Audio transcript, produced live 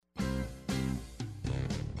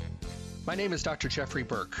My name is Dr. Jeffrey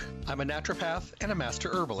Burke. I'm a naturopath and a master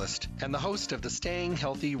herbalist and the host of the Staying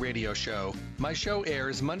Healthy radio show. My show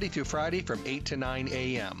airs Monday through Friday from 8 to 9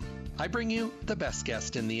 a.m. I bring you the best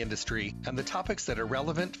guest in the industry and the topics that are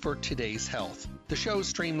relevant for today's health. The shows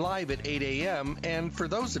stream live at 8 a.m. and for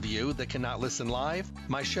those of you that cannot listen live,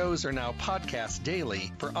 my shows are now podcast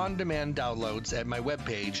daily for on-demand downloads at my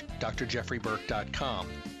webpage, drjeffreyburke.com.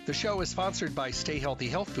 The show is sponsored by Stay Healthy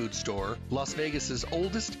Health Food Store, Las Vegas's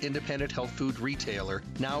oldest independent health food retailer,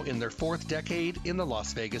 now in their fourth decade in the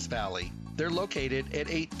Las Vegas Valley. They're located at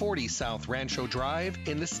 840 South Rancho Drive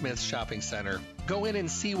in the Smith Shopping Center. Go in and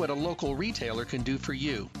see what a local retailer can do for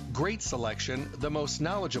you. Great selection, the most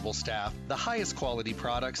knowledgeable staff, the highest quality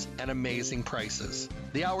products, and amazing prices.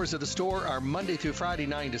 The hours of the store are Monday through Friday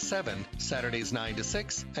 9 to 7, Saturdays 9 to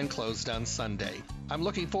 6, and closed on Sunday. I'm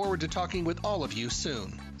looking forward to talking with all of you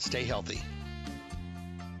soon. Stay healthy.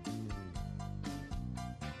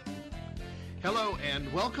 Hello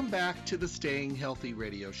and welcome back to the Staying Healthy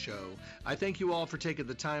radio show. I thank you all for taking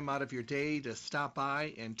the time out of your day to stop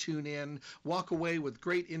by and tune in, walk away with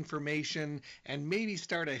great information, and maybe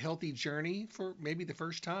start a healthy journey for maybe the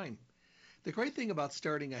first time. The great thing about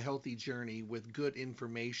starting a healthy journey with good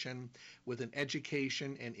information, with an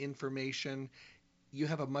education and information, you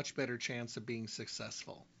have a much better chance of being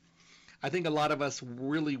successful. I think a lot of us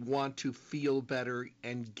really want to feel better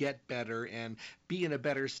and get better and be in a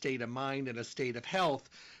better state of mind and a state of health,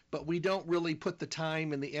 but we don't really put the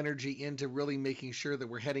time and the energy into really making sure that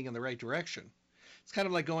we're heading in the right direction. It's kind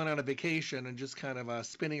of like going on a vacation and just kind of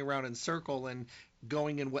spinning around in circle and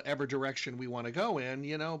going in whatever direction we want to go in,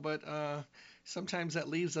 but sometimes that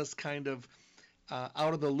leaves us kind of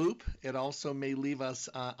out of the loop. It also may leave us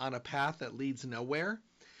on a path that leads nowhere.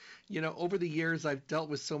 Over the years, I've dealt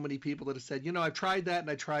with so many people that have said, I've tried that and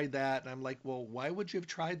I tried that. And I'm like, well, why would you have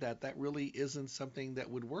tried that? That really isn't something that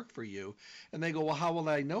would work for you. And they go, well, how will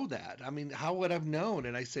I know that? I mean, how would I have known?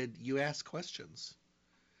 And I said, you ask questions.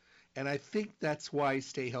 And I think that's why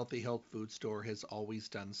Stay Healthy Health Food Store has always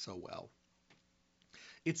done so well.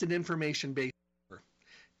 It's an information-based store.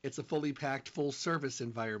 It's a fully packed, full-service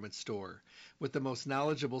environment store with the most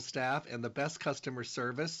knowledgeable staff and the best customer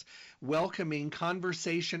service, welcoming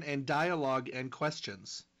conversation and dialogue and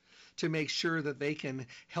questions to make sure that they can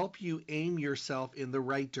help you aim yourself in the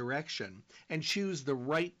right direction and choose the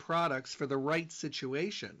right products for the right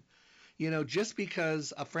situation. Just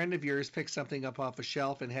because a friend of yours picked something up off a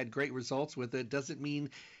shelf and had great results with it doesn't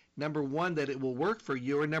mean, number one, that it will work for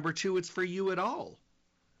you, or number two, it's for you at all.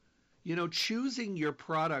 Choosing your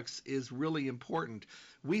products is really important.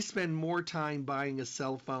 We spend more time buying a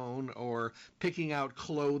cell phone or picking out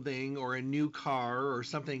clothing or a new car or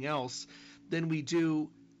something else than we do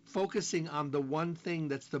focusing on the one thing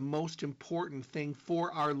that's the most important thing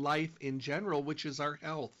for our life in general, which is our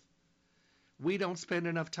health. We don't spend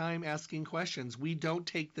enough time asking questions. We don't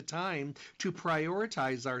take the time to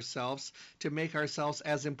prioritize ourselves to make ourselves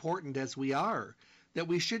as important as we are, that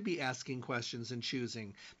we should be asking questions and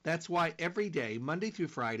choosing. That's why every day, Monday through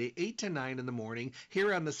Friday, 8 to 9 in the morning,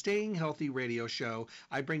 here on the Staying Healthy radio show,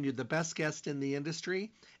 I bring you the best guest in the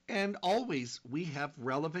industry, and always we have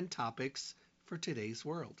relevant topics for today's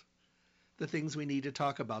world. The things we need to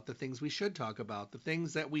talk about, the things we should talk about, the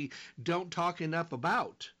things that we don't talk enough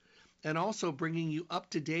about, and also bringing you up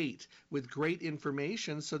to date with great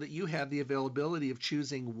information so that you have the availability of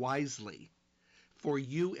choosing wisely for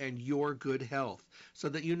you and your good health, so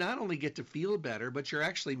that you not only get to feel better, but you're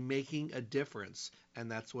actually making a difference, and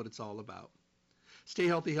that's what it's all about. Stay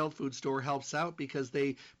Healthy Health Food Store helps out because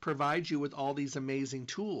they provide you with all these amazing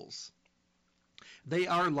tools. They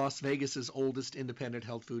are Las Vegas's oldest independent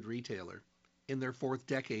health food retailer in their fourth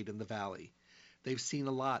decade in the Valley. They've seen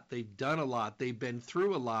a lot. They've done a lot. They've been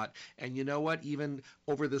through a lot. And you know what? Even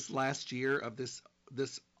over this last year of this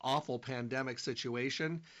awful pandemic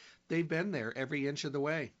situation, they've been there every inch of the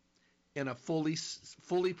way in a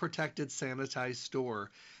fully protected, sanitized store.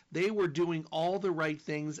 They were doing all the right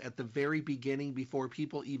things at the very beginning before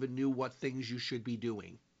people even knew what things you should be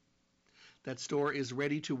doing. That store is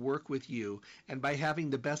ready to work with you, and by having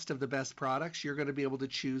the best of the best products, you're going to be able to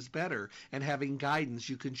choose better, and having guidance,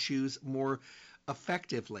 you can choose more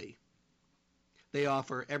effectively. They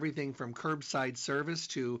offer everything from curbside service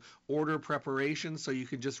to order preparation so you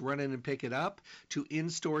can just run in and pick it up, to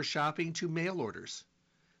in-store shopping, to mail orders.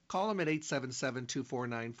 Call them at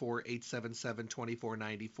 877-2494,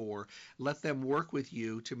 877-2494. Let them work with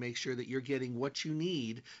you to make sure that you're getting what you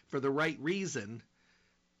need for the right reason,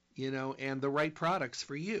 and the right products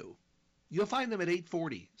for you. You'll find them at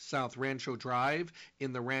 840 South Rancho Drive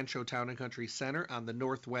in the Rancho Town and Country Center on the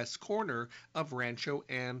northwest corner of Rancho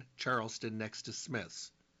and Charleston next to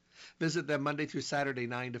Smith's. Visit them Monday through Saturday,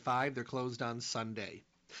 9 to 5. They're closed on Sunday.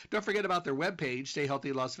 Don't forget about their webpage,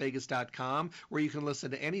 stayhealthylasvegas.com, where you can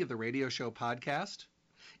listen to any of the radio show podcast.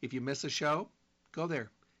 If you miss a show, go there.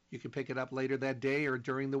 You can pick it up later that day or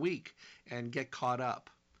during the week and get caught up.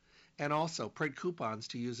 And also print coupons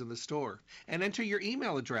to use in the store. And enter your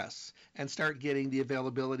email address and start getting the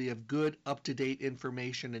availability of good, up-to-date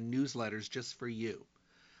information and newsletters just for you.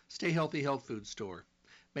 Stay Healthy Health Food Store.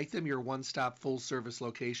 Make them your one-stop full-service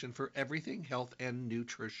location for everything health and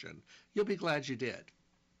nutrition. You'll be glad you did.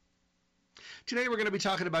 Today we're going to be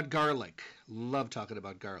talking about garlic. Love talking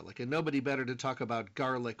about garlic. And nobody better to talk about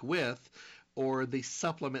garlic with or the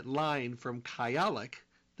supplement line from Kyolic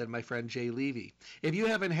than my friend Jay Levy. If you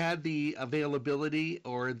haven't had the availability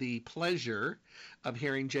or the pleasure of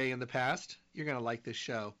hearing Jay in the past, you're going to like this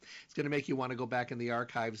show. It's going to make you want to go back in the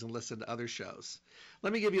archives and listen to other shows.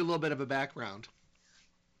 Let me give you a little bit of a background.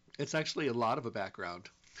 It's actually a lot of a background.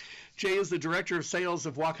 Jay is the Director of Sales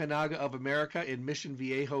of Wakunaga of America in Mission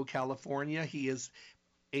Viejo, California. He is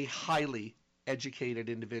a highly educated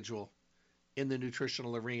individual in the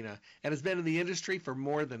nutritional arena and has been in the industry for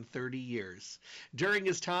more than 30 years. During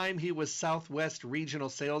his time, he was Southwest Regional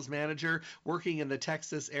Sales Manager, working in the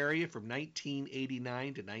Texas area from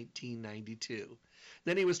 1989 to 1992.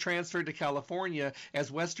 Then he was transferred to California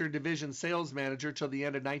as Western Division Sales Manager till the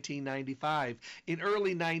end of 1995. In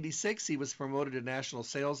early 96, he was promoted to National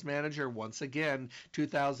Sales Manager. Once again,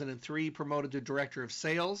 2003, promoted to Director of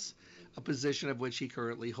Sales, a position of which he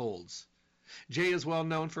currently holds. Jay is well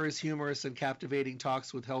known for his humorous and captivating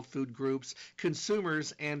talks with health food groups,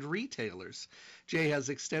 consumers, and retailers. Jay has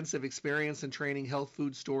extensive experience in training health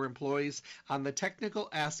food store employees on the technical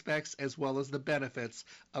aspects as well as the benefits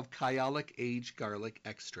of Kyolic aged garlic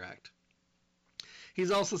extract.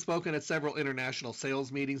 He's also spoken at several international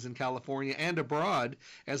sales meetings in California and abroad,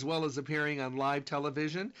 as well as appearing on live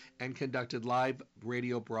television and conducted live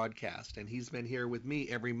radio broadcast. And he's been here with me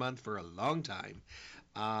every month for a long time.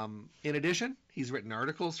 In addition, he's written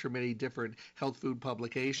articles for many different health food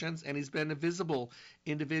publications, and he's been a visible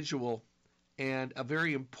individual and a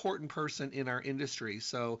very important person in our industry.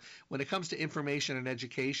 So when it comes to information and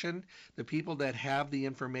education, the people that have the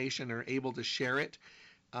information and are able to share it,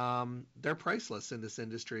 they're priceless in this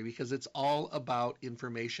industry because it's all about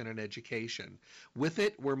information and education. With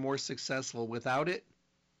it, we're more successful. Without it,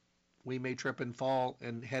 we may trip and fall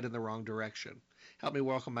and head in the wrong direction. Help me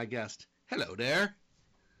welcome my guest. Hello there.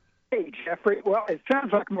 Hey, Jeffrey. Well, it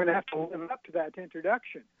sounds like I'm going to have to live up to that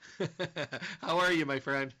introduction. How are you, my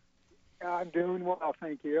friend? I'm doing well,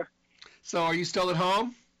 thank you. So are you still at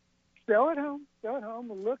home? Still at home.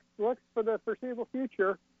 Look for the foreseeable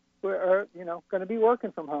future. We're, going to be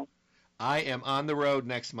working from home. I am on the road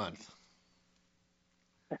next month.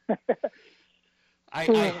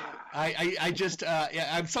 I'm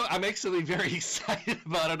actually very excited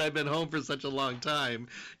about it. I've been home for such a long time,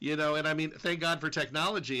 and I mean, thank God for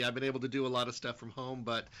technology. I've been able to do a lot of stuff from home,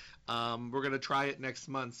 but we're going to try it next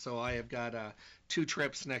month. So I have got 2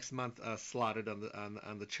 trips next month slotted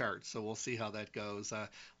on the chart. So we'll see how that goes.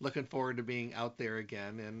 Looking forward to being out there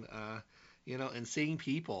again and, and seeing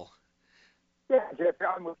people. Yeah, Jeffrey,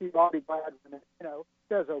 I'm with you. I'll be glad when it,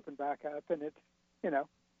 does open back up and it's,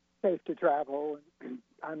 safe to travel, and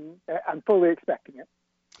I'm fully expecting it.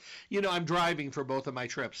 I'm driving for both of my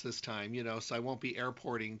trips this time, so I won't be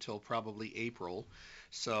airporting till probably April.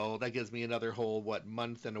 So that gives me another whole,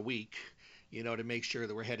 month and a week, to make sure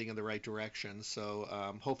that we're heading in the right direction. So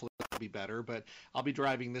hopefully it'll be better, but I'll be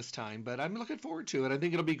driving this time. But I'm looking forward to it. I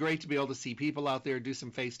think it'll be great to be able to see people out there, do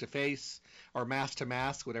some face-to-face or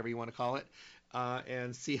mask-to-mask, whatever you want to call it,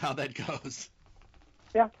 and see how that goes.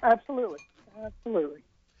 Yeah, absolutely. Absolutely.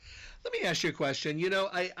 Let me ask you a question.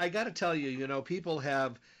 I got to tell you, people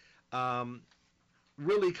have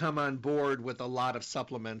really come on board with a lot of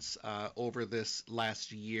supplements over this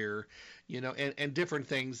last year, and different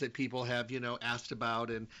things that people have, asked about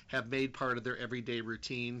and have made part of their everyday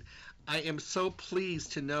routine. I am so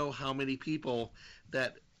pleased to know how many people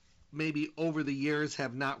that maybe over the years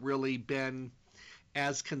have not really been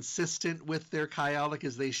as consistent with their Kyolic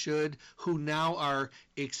as they should, who now are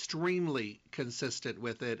extremely consistent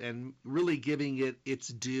with it and really giving it its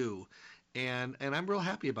due. And I'm real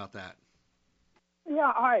happy about that.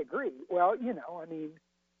 Yeah, I agree. Well, the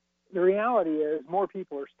reality is more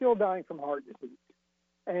people are still dying from heart disease.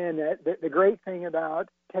 And the great thing about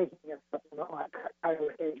taking a supplement like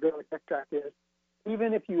Kyolic aged garlic extract is,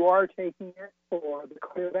 even if you are taking it for the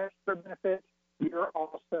cardiovascular benefits, you're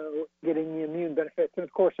also getting the immune benefits. And,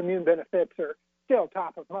 of course, immune benefits are still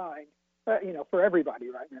top of mind, for everybody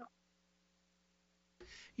right now.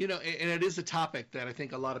 And it is a topic that I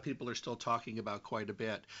think a lot of people are still talking about quite a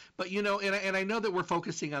bit. But, and I know that we're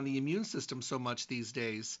focusing on the immune system so much these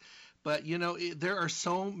days, but, there are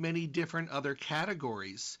so many different other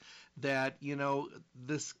categories that,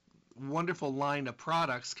 this wonderful line of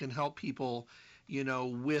products can help people,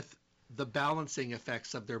 with the balancing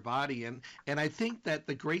effects of their body. And I think that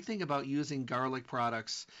the great thing about using garlic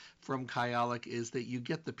products from Kyolic is that you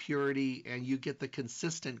get the purity and you get the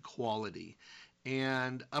consistent quality.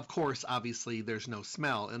 And of course, obviously, there's no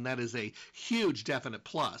smell, and that is a huge definite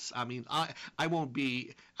plus. I mean, I won't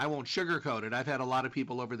sugarcoat it. I've had a lot of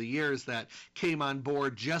people over the years that came on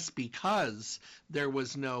board just because there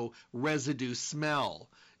was no residue smell,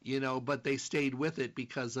 but they stayed with it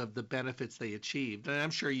because of the benefits they achieved. And I'm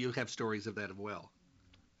sure you have stories of that as well.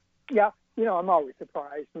 Yeah, I'm always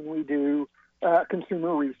surprised when we do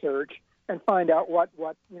consumer research and find out what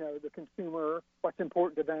the consumer, what's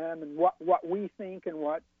important to them, and what we think, and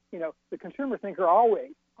what the consumer think are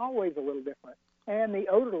always a little different. And the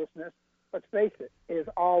odorlessness, let's face it, is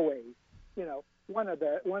always one of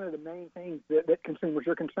the main things that consumers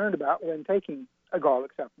are concerned about when taking a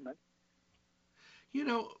garlic supplement.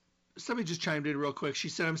 Somebody just chimed in real quick. She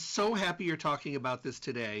said, "I'm so happy you're talking about this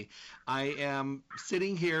today. I am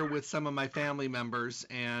sitting here with some of my family members,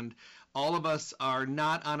 and all of us are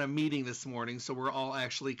not on a meeting this morning, so we're all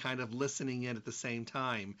actually kind of listening in at the same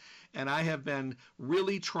time. And I have been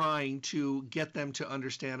really trying to get them to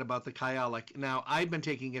understand about the Kyolic. Now, I've been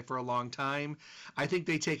taking it for a long time. I think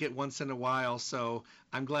they take it once in a while, so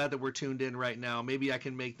I'm glad that we're tuned in right now. Maybe I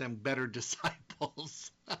can make them better disciples."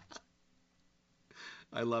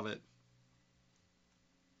 I love it.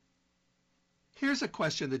 Here's a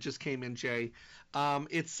question that just came in, Jay.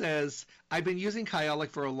 It says, "I've been using Kyolic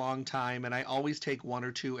for a long time, and I always take 1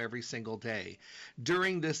 or 2 every single day.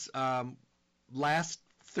 During this last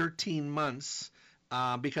 13 months,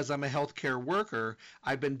 because I'm a healthcare worker,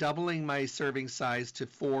 I've been doubling my serving size to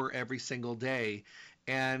 4 every single day,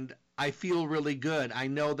 and I feel really good. I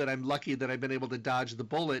know that I'm lucky that I've been able to dodge the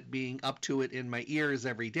bullet being up to it in my ears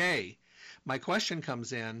every day. My question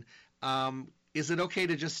comes in, is it okay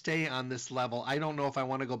to just stay on this level? I don't know if I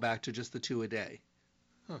want to go back to just the 2 a day."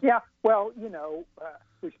 Huh. Yeah, well,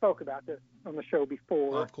 we spoke about this on the show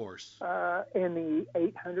before. Of course. In the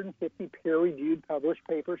 850 peer-reviewed published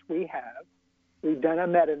papers we have, we've done a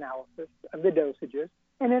meta-analysis of the dosages,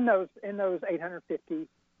 and in those 850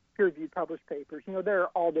 peer-reviewed published papers, there are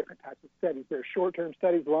all different types of studies. There are short-term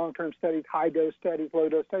studies, long-term studies, high-dose studies,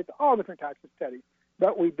 low-dose studies, all different types of studies.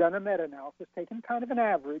 But we've done a meta-analysis, taking kind of an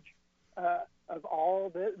average of all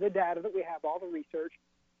the data that we have, all the research,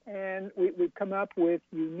 and we've come up with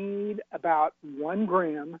you need about 1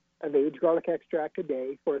 gram of aged garlic extract a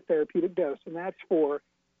day for a therapeutic dose, and that's for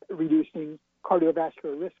reducing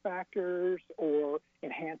cardiovascular risk factors or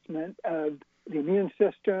enhancement of the immune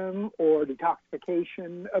system or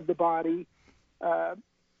detoxification of the body.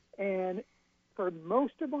 And for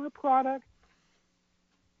most of our products,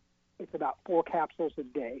 it's about 4 capsules a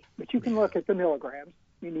day. But you can look at the milligrams.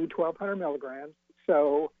 You need 1,200 milligrams.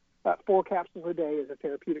 So 4 capsules a day is a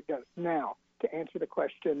therapeutic dose. Now, to answer the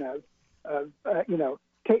question of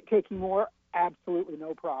taking more, absolutely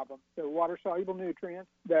no problem. So water-soluble nutrients,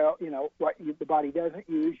 what the body doesn't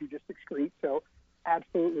use, you just excrete. So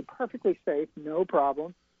absolutely perfectly safe, no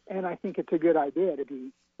problem. And I think it's a good idea to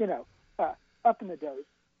be, up in the dose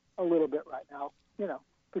a little bit right now,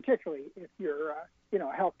 particularly if you're, a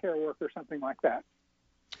healthcare worker or something like that.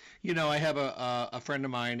 I have a friend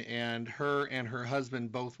of mine, and her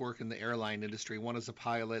husband both work in the airline industry. One is a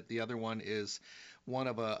pilot. The other one is one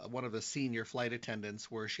of the senior flight attendants,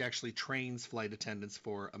 where she actually trains flight attendants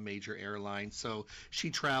for a major airline. So she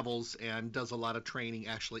travels and does a lot of training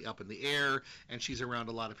actually up in the air, and she's around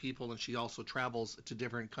a lot of people, and she also travels to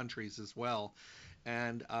different countries as well.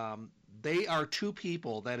 And they are 2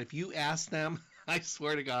 people that if you ask them, I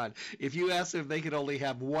swear to God, if you ask them if they could only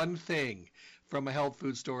have one thing from a health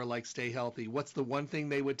food store like Stay Healthy, what's the one thing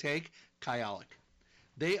they would take? Kyolic.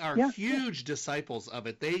 They are huge disciples of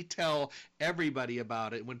it. They tell everybody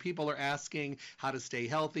about it. When people are asking how to stay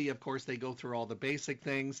healthy, of course, they go through all the basic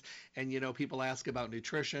things. And, people ask about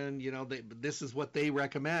nutrition. This is what they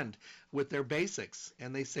recommend with their basics.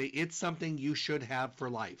 And they say it's something you should have for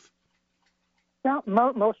life. Yeah,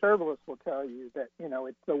 most herbalists will tell you that,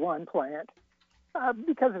 it's the one plant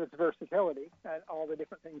because of its versatility and all the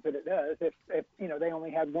different things that it does. If they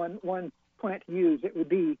only had one plant to use, it would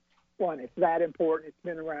be one. It's that important. It's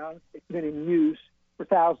been around. It's been in use for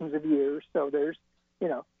thousands of years. So there's,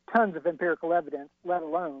 tons of empirical evidence, let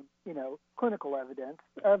alone, clinical evidence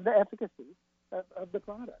of the efficacy of the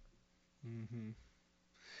product. Mm-hmm.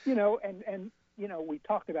 And we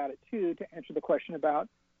talked about it too to answer the question about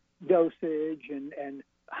dosage and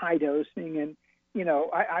high dosing. And,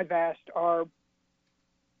 I've asked our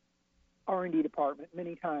R&D department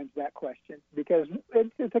many times that question because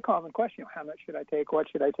it's a common question. How much should I take? What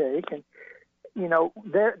should I take? And,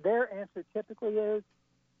 their answer typically is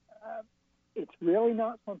it's really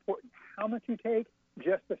not so important how much you take,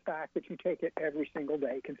 just the fact that you take it every single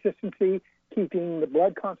day. Consistency, keeping the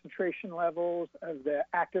blood concentration levels of the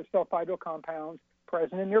active sulfhydryl compounds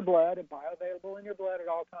present in your blood and bioavailable in your blood at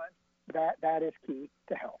all times, that is key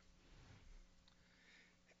to health.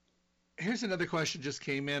 Here's another question just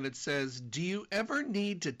came in. It says, do you ever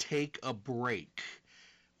need to take a break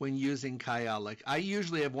when using Kyolic? I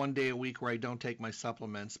usually have one day a week where I don't take my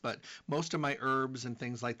supplements, but most of my herbs and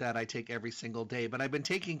things like that I take every single day. But I've been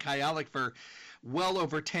taking Kyolic for well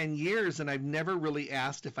over 10 years, and I've never really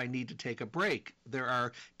asked if I need to take a break. There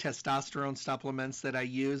are testosterone supplements that I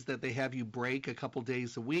use that they have you break a couple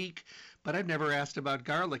days a week, but I've never asked about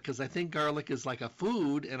garlic because I think garlic is like a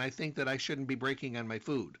food, and I think that I shouldn't be breaking on my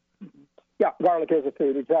food. Yeah, garlic is a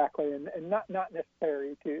food, exactly, and not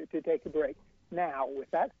necessary to take a break. Now, with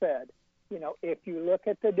that said, if you look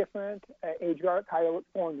at the different age-guard Kyolic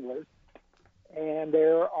formulas, and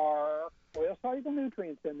there are oil-soluble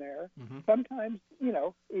nutrients in there, sometimes,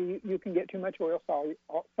 you can get too much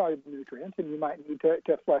oil-soluble nutrients, and you might need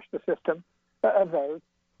to flush the system of those.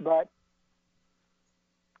 But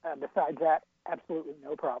besides that, absolutely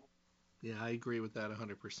no problem. Yeah, I agree with that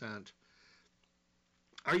 100%.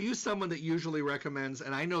 Are you someone that usually recommends,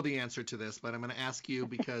 and I know the answer to this, but I'm going to ask you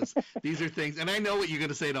because these are things, and I know what you're going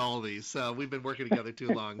to say to all of these, so we've been working together too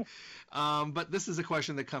long. But this is a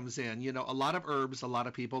question that comes in. A lot of herbs, a lot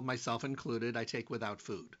of people, myself included, I take without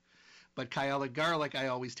food. But Kyolic garlic, I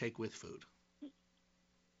always take with food.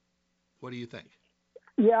 What do you think?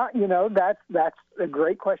 Yeah, that's a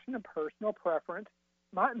great question of personal preference.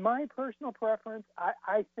 My personal preference,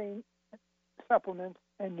 I think supplements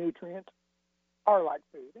and nutrients are like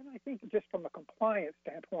food. And I think just from a compliance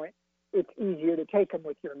standpoint, it's easier to take them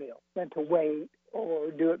with your meal than to wait or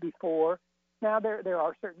do it before. Now, there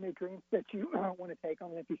are certain nutrients that you want to take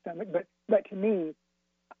on an empty stomach, but to me,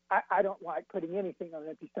 I don't like putting anything on an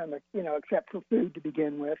empty stomach, except for food to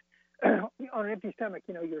begin with. On an empty stomach,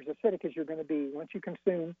 you're as acidic as you're going to be. Once you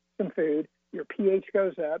consume some food, your pH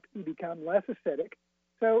goes up, you become less acidic.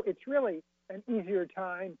 So it's really an easier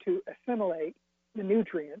time to assimilate the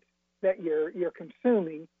nutrients that you're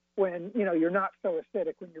consuming when you're not so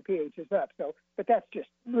acidic when your pH is up. So, but that's just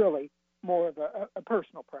really more of a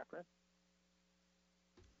personal preference.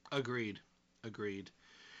 Agreed.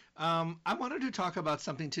 I wanted to talk about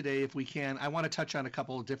something today, if we can. I want to touch on a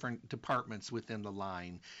couple of different departments within the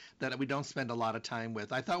line that we don't spend a lot of time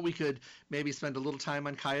with. I thought we could maybe spend a little time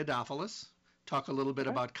on Chiodophilus, talk a little bit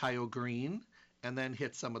about Chiogreen, and then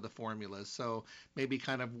hit some of the formulas. So maybe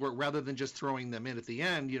kind of, rather than just throwing them in at the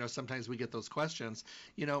end, sometimes we get those questions,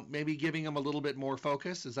 maybe giving them a little bit more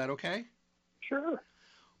focus. Is that okay? Sure.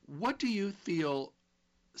 What do you feel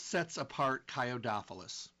sets apart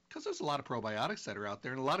Chiodophilus? Because there's a lot of probiotics that are out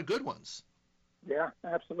there and a lot of good ones. Yeah,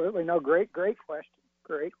 absolutely. No, great question.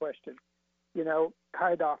 Great question.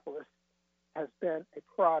 Chiodophilus has been a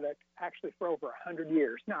product actually for over 100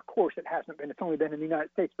 years. Now, of course, it hasn't been. It's only been in the United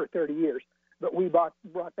States for 30 years. But we brought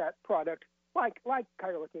that product, like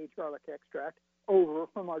Kyolic Age Garlic Extract, over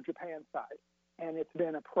from our Japan side. And it's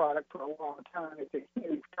been a product for a long time. It's a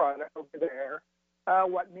huge product over there.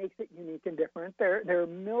 What makes it unique and different, they're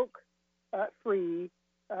milk-free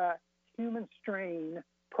human strain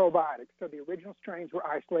probiotics. So the original strains were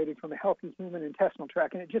isolated from a healthy human intestinal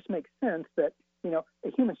tract. And it just makes sense that,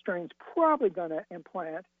 a human strain's probably going to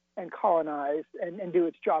implant and colonize and do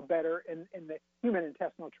its job better in the human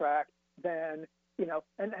intestinal tract than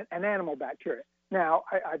an animal bacteria. Now,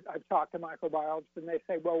 I've talked to microbiologists, and they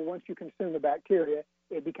say, well, once you consume the bacteria,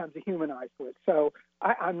 it becomes a human isolate. So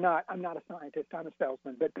I'm not a scientist. I'm a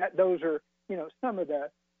salesman. But those are some of the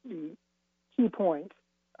key points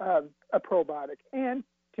of a probiotic. And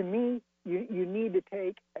to me, you need to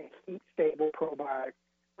take a heat-stable probiotic.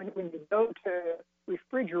 When you go to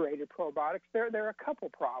refrigerated probiotics, there are a couple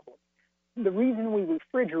problems. The reason we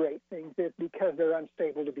refrigerate things is because they're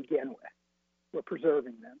unstable to begin with. We're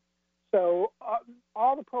preserving them. So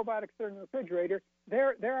all the probiotics that are in the refrigerator,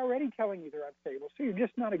 they're already telling you they're unstable. So you're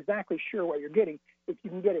just not exactly sure what you're getting. If you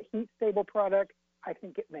can get a heat-stable product, I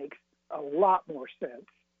think it makes a lot more sense.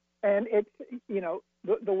 And it's,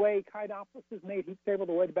 the way Chiodophilus is made heat-stable,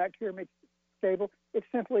 the way the bacteria makes it stable, it's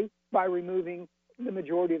simply by removing the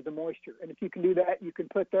majority of the moisture. And if you can do that, you can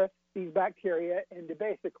put these bacteria into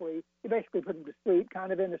you basically put them to sleep,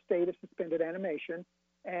 kind of in a state of suspended animation.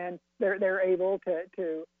 and they're able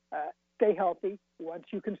to stay healthy once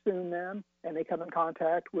you consume them, and they come in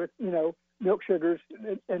contact with milk, sugars,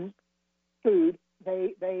 and food.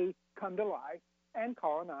 They come to life and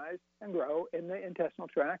colonize and grow in the intestinal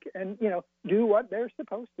tract, and do what they're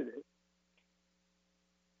supposed to do.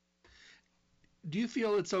 Do you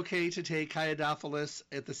feel it's okay to take Kyadophilus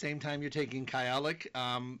at the same time you're taking Kyolic?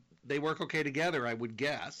 They work okay together, I would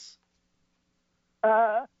guess.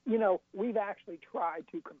 We've actually tried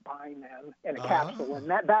to combine them in a capsule, and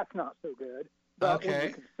that's not so good. But when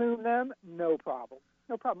you consume them, no problem.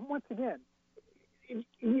 No problem. Once again,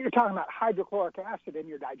 you're talking about hydrochloric acid in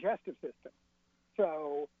your digestive system.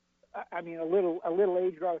 So, I mean, a little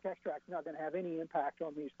aged garlic extract is not going to have any impact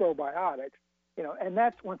on these probiotics. And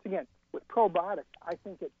that's, once again, with probiotics, I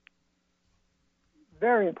think it's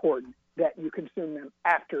very important that you consume them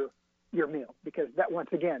after your meal, because that, once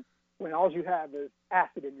again, when all you have is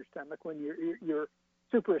acid in your stomach, when you're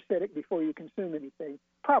super acidic before you consume anything,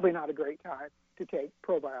 probably not a great time to take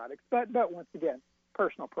probiotics. But once again,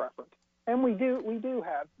 personal preference. And we do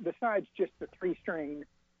have, besides just the 3-strain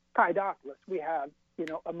Kyadophilus, we have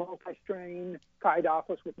a multi-strain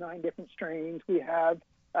Kyadophilus with 9 different strains. We have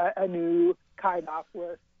a new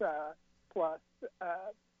Kyadophilus plus a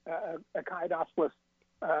Kyadophilus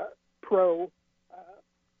Pro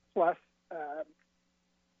plus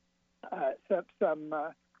some.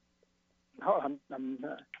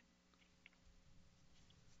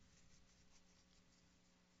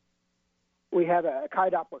 We have a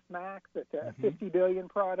Kyadophilus Max that's a 50 billion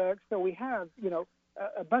product. So we have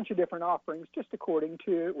a bunch of different offerings just according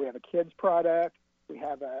to. We have a kids product. We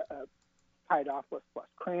have a Kyadophilus plus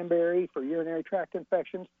cranberry for urinary tract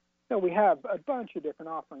infections. So we have a bunch of different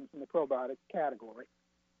offerings in the probiotic category.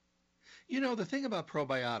 The thing about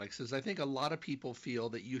probiotics is I think a lot of people feel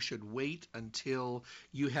that you should wait until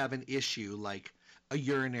you have an issue like a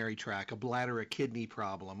urinary tract, a bladder, a kidney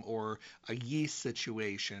problem, or a yeast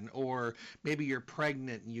situation, or maybe you're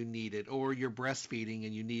pregnant and you need it, or you're breastfeeding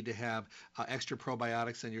and you need to have extra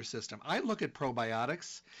probiotics in your system. I look at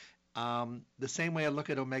probiotics the same way I look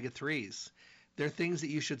at omega-3s. They're things that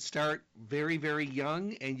you should start very, very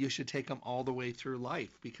young, and you should take them all the way through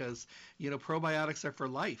life, because, probiotics are for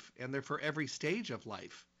life, and they're for every stage of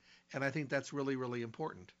life. And I think that's really, really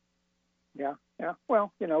important. Yeah.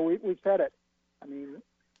 Well, we said it. I mean,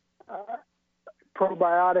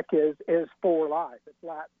 probiotic is for life. It's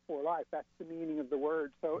Latin for life. That's the meaning of the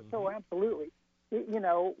word. So absolutely.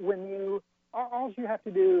 When all you have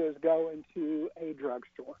to do is go into a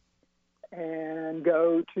drugstore and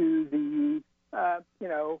go to the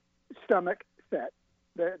stomach set,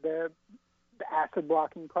 the acid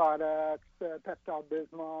blocking products,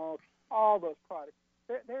 Pepto-Bismol, all those products.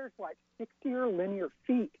 There's like 60 linear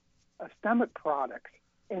feet of stomach products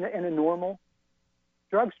in a normal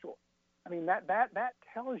drugstore. I mean, that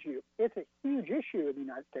tells you it's a huge issue in the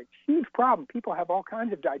United States, huge problem. People have all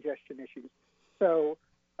kinds of digestion issues. So,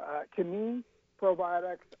 to me,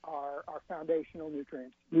 probiotics are foundational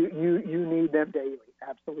nutrients. You need them daily,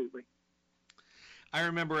 absolutely. I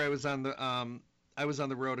remember I was on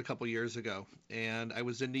the road a couple years ago, and I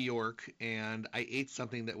was in New York, and I ate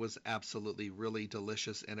something that was absolutely really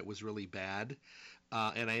delicious, and it was really bad.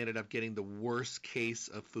 And I ended up getting the worst case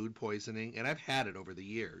of food poisoning, and I've had it over the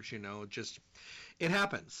years, just it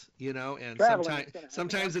happens, and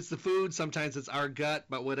sometimes it's the food, sometimes it's our gut,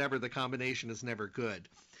 but whatever, the combination is never good.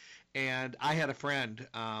 And I had a friend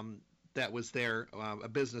that was there, a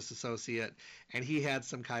business associate, and he had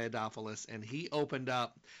some Kyadophilus, and he opened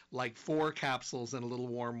up like 4 capsules in a little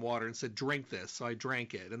warm water and said, "Drink this." So I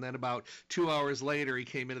drank it. And then about 2 hours later, he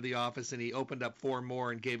came into the office and he opened up 4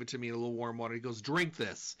 more and gave it to me in a little warm water. He goes, "Drink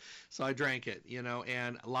this." So I drank it,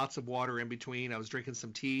 and lots of water in between. I was drinking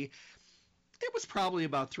some tea. It was probably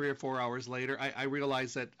about 3 or 4 hours later, I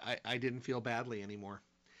realized that I didn't feel badly anymore.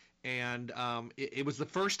 And it was the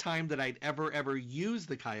first time that I'd ever used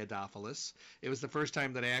the Kyadophilus. It was the first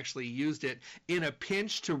time that I actually used it in a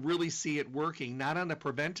pinch to really see it working, not on a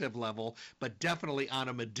preventive level, but definitely on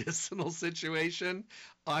a medicinal situation.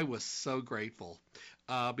 I was so grateful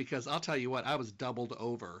because I'll tell you what, I was doubled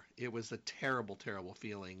over. It was a terrible, terrible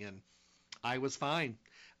feeling, and I was fine.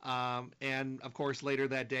 And of course, later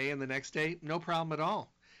that day and the next day, no problem at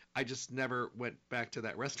all. I just never went back to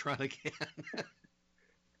that restaurant again.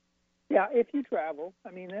 Yeah, if you travel,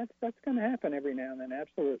 I mean, that's going to happen every now and then,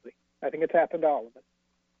 absolutely. I think it's happened to all of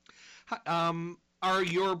us. Are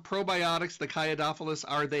your probiotics, the Kyadophilus,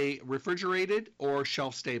 are they refrigerated or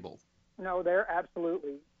shelf-stable? No, they're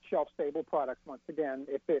absolutely shelf-stable products. Once again,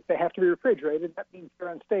 if they have to be refrigerated, that means they're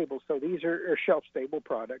unstable. So these are shelf-stable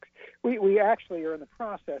products. We actually are in the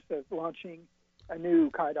process of launching a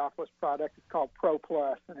new Kydopolis product. It's called Pro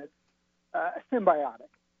Plus, and it's a symbiotic.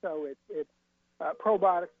 So it's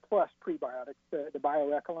probiotics plus prebiotics, the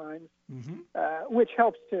bioecholines, which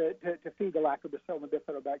helps to feed the lactobacillus and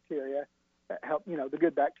bifidobacteria, help the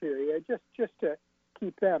good bacteria, just to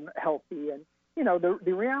keep them healthy. And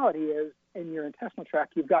the reality is, in your intestinal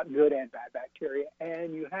tract, you've got good and bad bacteria,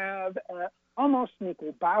 and you have almost an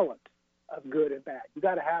equal balance of good and bad. You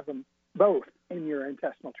got to have them both in your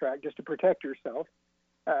intestinal tract just to protect yourself,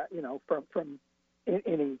 from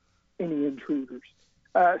any intruders.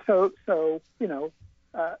 So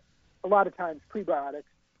a lot of times prebiotics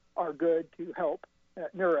are good to help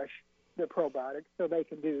nourish the probiotics so they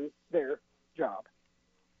can do their job.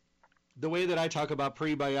 The way that I talk about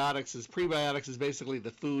prebiotics is basically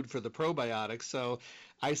the food for the probiotics. So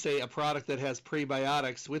I say a product that has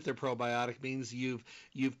prebiotics with their probiotic means you've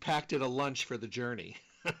packed it a lunch for the journey.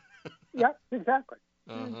 Yeah, exactly.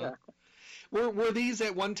 Exactly. Were these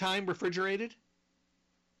at one time refrigerated?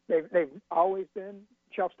 They've always been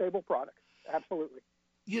shelf-stable products. Absolutely.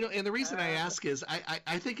 And the reason I ask is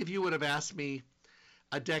I think if you would have asked me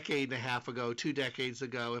a decade and a half ago, 2 decades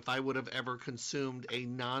ago, if I would have ever consumed a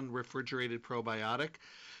non-refrigerated probiotic,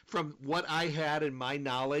 from what I had in my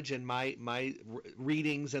knowledge and my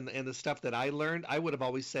readings and the stuff that I learned, I would have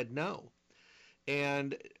always said no.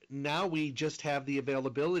 And now we just have the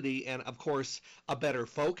availability and, of course, a better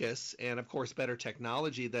focus and, of course, better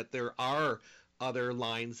technology that there are other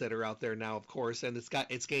lines that are out there now, of course, and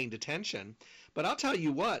it's gained attention. But I'll tell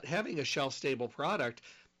you what, having a shelf-stable product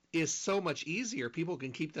is so much easier. People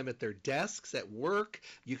can keep them at their desks, at work.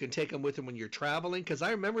 You can take them with them when you're traveling. Because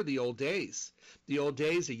I remember the old days. The old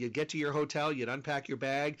days that you'd get to your hotel, you'd unpack your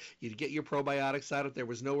bag, you'd get your probiotics out. If there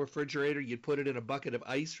was no refrigerator, you'd put it in a bucket of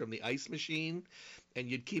ice from the ice machine, and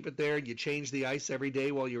you'd keep it there, and you'd change the ice every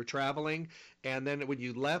day while you were traveling. And then when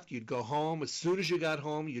you left, you'd go home. As soon as you got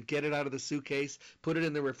home, you'd get it out of the suitcase, put it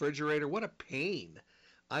in the refrigerator. What a pain.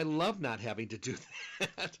 I love not having to do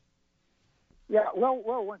that. Yeah, well,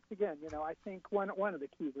 once again, I think one of the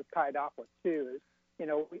keys with Kydopolis too is,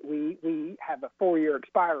 we have a 4-year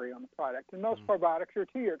expiry on the product, and most probiotics are a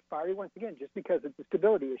 2-year expiry. Once again, just because it's a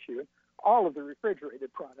stability issue, all of the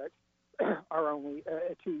refrigerated products are only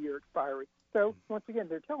a 2-year expiry. So once again,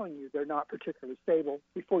 they're telling you they're not particularly stable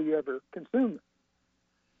before you ever consume them.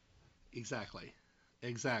 Exactly.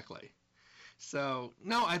 So,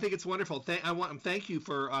 no, I think it's wonderful. Thank you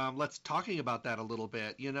for let's talking about that a little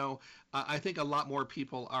bit. I think a lot more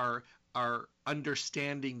people are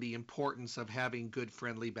understanding the importance of having good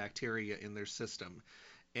friendly bacteria in their system.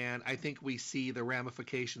 And I think we see the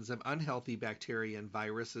ramifications of unhealthy bacteria and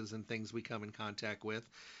viruses and things we come in contact with.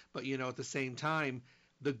 But, at the same time,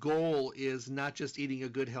 the goal is not just eating a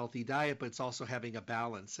good, healthy diet, but it's also having a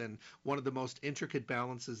balance. And one of the most intricate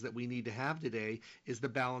balances that we need to have today is the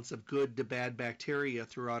balance of good to bad bacteria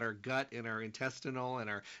throughout our gut and our intestinal and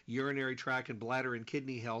our urinary tract and bladder and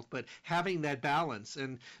kidney health, but having that balance.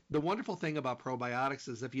 And the wonderful thing about probiotics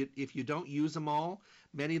is if you don't use them all,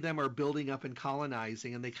 many of them are building up and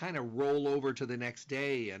colonizing, and they kind of roll over to the next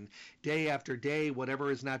day. And day after day,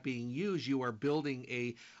 whatever is not being used, you are building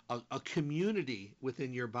a community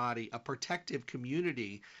within your body, a protective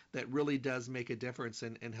community that really does make a difference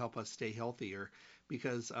and help us stay healthier.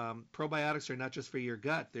 Because probiotics are not just for your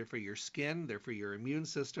gut, they're for your skin, they're for your immune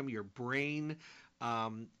system, your brain,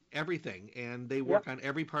 everything. And they work on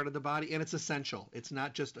every part of the body, and it's essential. It's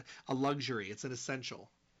not just a luxury, it's an essential.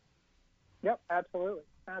 Yep, absolutely.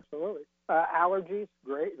 Allergies,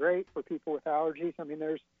 great for people with allergies. I mean,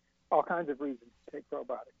 there's all kinds of reasons to take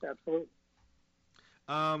probiotics. Absolutely.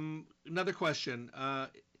 Another question.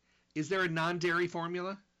 Is there a non-dairy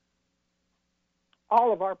formula?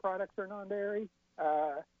 All of our products are non-dairy.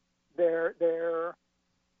 I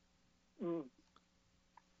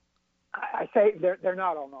say they're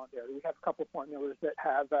not all non-dairy. We have a couple of formulas that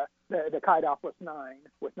have the Kydopolis 9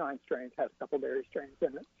 with 9 strains has a couple dairy strains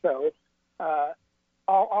in it. So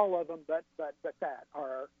all of them, but that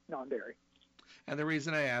are non-dairy. And the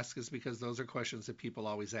reason I ask is because those are questions that people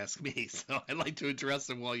always ask me, so I'd like to address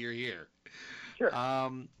them while you're here. Sure.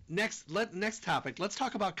 Next topic. Let's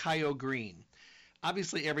talk about Kyo Green.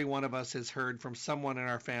 Obviously, every one of us has heard from someone in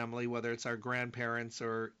our family, whether it's our grandparents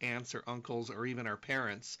or aunts or uncles or even our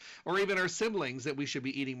parents or even our siblings, that we should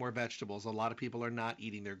be eating more vegetables. A lot of people are not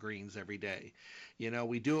eating their greens every day.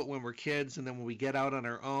 We do it when we're kids, and then when we get out on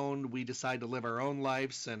our own, we decide to live our own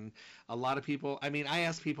lives. And a lot of people, I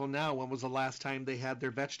ask people now, when was the last time they had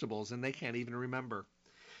their vegetables, and they can't even remember.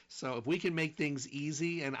 So if we can make things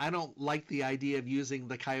easy, and I don't like the idea of using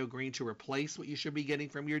the Kyle Green to replace what you should be getting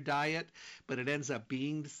from your diet, but it ends up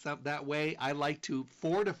being that way. I like to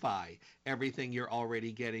fortify everything you're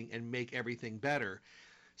already getting and make everything better.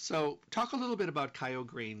 So talk a little bit about Kyle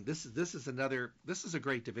Green. This is a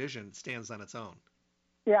great division. It stands on its own.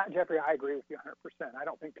 Yeah, Jeffrey, I agree with you 100%. I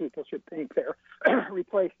don't think people should think they're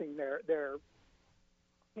replacing their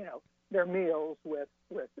meals with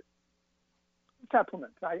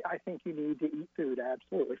supplements. I think you need to eat food,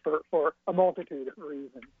 absolutely, for a multitude of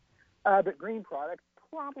reasons. But green products,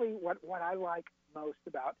 probably what I like most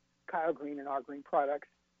about Kyle Green and our green products,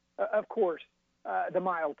 of course, the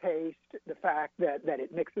mild taste, the fact that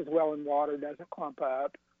it mixes well in water, doesn't clump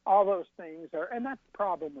up, all those things and that's the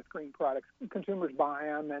problem with green products. Consumers buy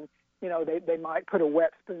them, and they might put a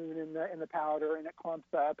wet spoon in the powder, and it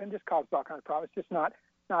clumps up and just causes all kinds of problems. It's just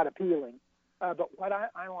not appealing. But what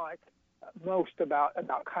I like most about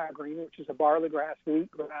Kyle Green, which is a barley grass,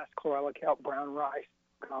 wheatgrass, chlorella kelp, brown rice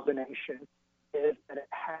combination, is that it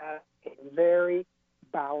has a very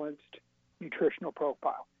balanced nutritional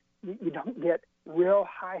profile. You don't get real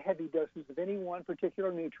high, heavy doses of any one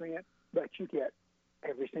particular nutrient, but you get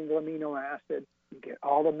every single amino acid, you get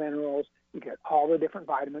all the minerals, you get all the different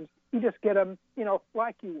vitamins. You just get them,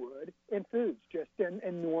 like you would in foods, just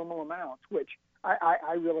in normal amounts, which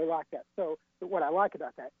I really like that. So what I like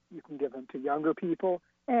about that, you can give them to younger people,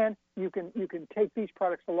 and you can take these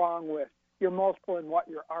products along with your multiple and what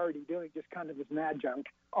you're already doing, just kind of as an adjunct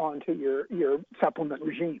onto your supplement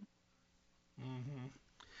regime. Mm-hmm.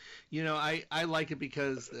 I like it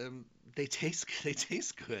because they taste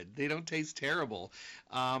good. They don't taste terrible.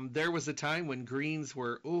 There was a time when greens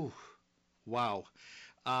were, ooh, wow.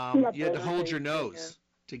 You had to hold your nose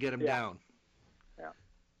to get them down. Yeah.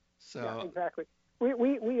 So yeah, exactly.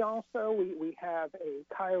 We also have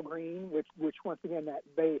a Kyle Green, which once again, that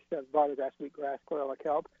base of barley grass, wheatgrass, chlorella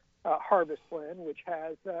kelp, harvest blend, which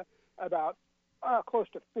has about close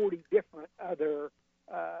to 40 different other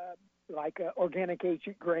organic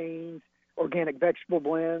ancient grains, organic vegetable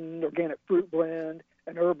blend, organic fruit blend,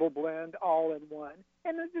 an herbal blend, all in one.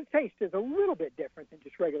 And the taste is a little bit different than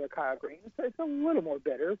just regular Kyle Green. So it's a little more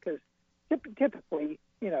bitter because typically,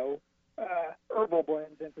 herbal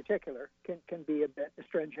blends in particular can be a bit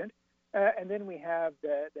astringent. And then we have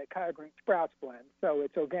the Kyle Green Sprouts blend. So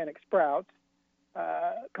it's organic sprouts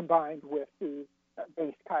combined with the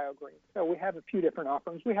base Kyle Green. So we have a few different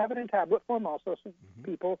offerings. We have it in tablet form also. So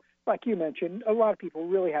people, like you mentioned, a lot of people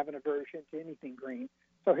really have an aversion to anything green.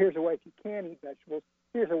 So here's a way, if you can eat vegetables,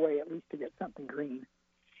 here's a way at least to get something green.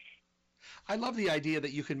 I love the idea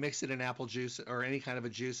that you can mix it in apple juice or any kind of a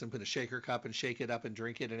juice and put a shaker cup and shake it up and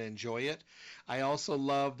drink it and enjoy it. I also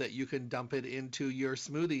love that you can dump it into your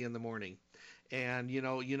smoothie in the morning. And you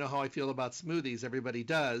know how I feel about smoothies. Everybody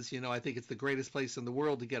does. I think it's the greatest place in the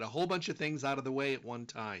world to get a whole bunch of things out of the way at one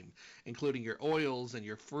time, including your oils and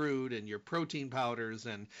your fruit and your protein powders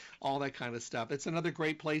and all that kind of stuff. It's another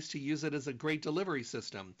great place to use it as a great delivery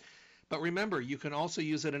system. But remember, you can also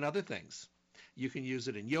use it in other things. You can use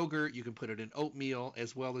it in yogurt. You can put it in oatmeal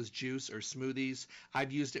as well as juice or smoothies.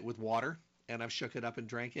 I've used it with water, and I've shook it up and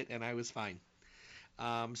drank it, and I was fine.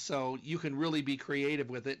 So you can really be creative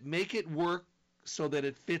with it. Make it work so that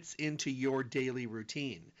it fits into your daily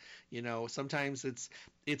routine. Sometimes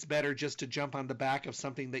it's better just to jump on the back of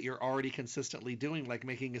something that you're already consistently doing, like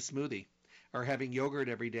making a smoothie or having yogurt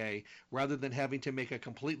every day, rather than having to make a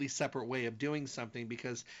completely separate way of doing something,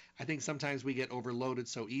 because I think sometimes we get overloaded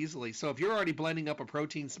so easily. So if you're already blending up a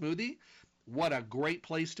protein smoothie, what a great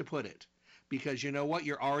place to put it. Because you know what?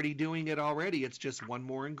 You're already doing it already. It's just one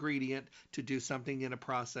more ingredient to do something in a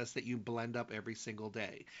process that you blend up every single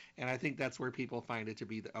day. And I think that's where people find it to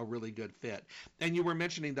be a really good fit. And you were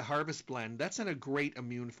mentioning the Harvest Blend. That's in a great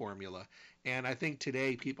immune formula. And I think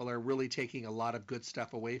today people are really taking a lot of good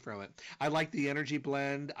stuff away from it. I like the Energy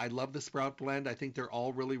Blend. I love the Sprout Blend. I think they're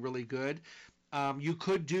all really, really good. You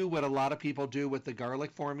could do what a lot of people do with the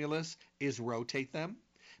garlic formulas, is rotate them.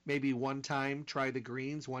 Maybe one time try the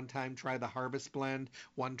greens, one time try the Harvest Blend,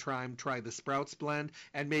 one time try the Sprouts Blend,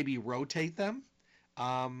 and maybe rotate them.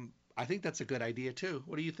 I think that's a good idea too.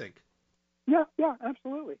 What do you think? Yeah,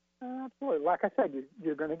 absolutely. Absolutely. Like I said,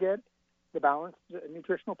 you're going to get the balanced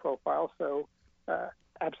nutritional profile, so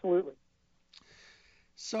absolutely.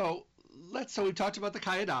 So we talked about the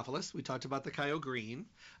Kayadophyllus, we talked about the Kyle Green.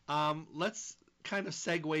 Let's kind of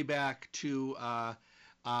segue back to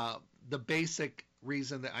the basic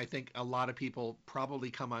reason that I think a lot of people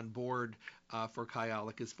probably come on board for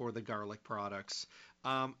Kyolic is for the garlic products.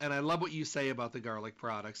 And I love what you say about the garlic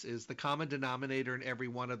products, is the common denominator in every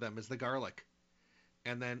one of them is the garlic.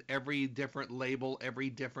 and then every different label, every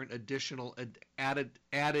different additional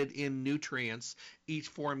added in nutrients, each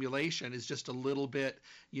formulation is just a little bit,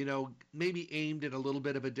 maybe aimed in a little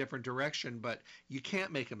bit of a different direction, but you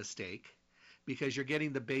can't make a mistake because you're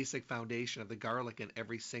getting the basic foundation of the garlic in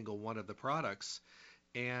every single one of the products.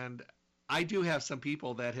 And I do have some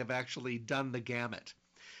people that have actually done the gamut.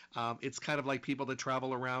 It's kind of like people that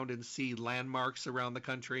travel around and see landmarks around the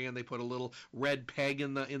country, and they put a little red peg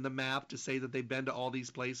in the map to say that they've been to all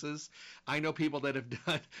these places. I know people that have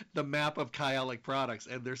done the map of Kyolic products,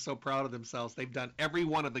 and they're so proud of themselves. They've done every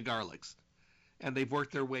one of the garlics, and they've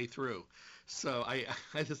worked their way through. So I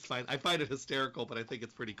find it hysterical, but I think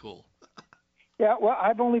it's pretty cool. Yeah, well,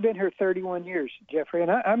 I've only been here 31 years, Jeffrey,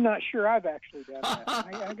 and I'm not sure I've actually done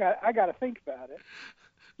that. I got to think about it.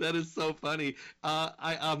 That is so funny.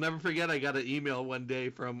 I'll never forget. I got an email one day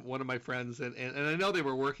from one of my friends, and I know they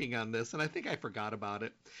were working on this, and I think I forgot about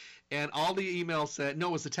it. And all the email said, no,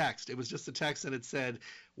 it was a text. It was just a text, and it said,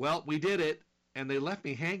 well, we did it. And they left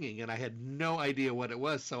me hanging, and I had no idea what it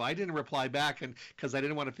was. So I didn't reply back, and because I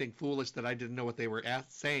didn't want to think foolish that I didn't know what they were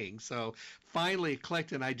saying. So finally it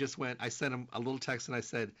clicked, and I sent him a little text, and I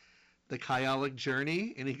said, the Kyolic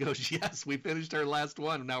Journey? And he goes, yes, we finished our last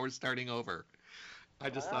one, and now we're starting over. I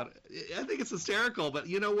just thought, I think it's hysterical, but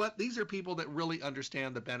you know what? These are people that really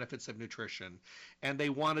understand the benefits of nutrition, and they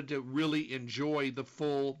wanted to really enjoy the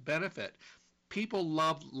full benefit. People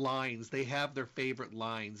love lines. They have their favorite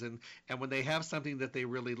lines, and when they have something that they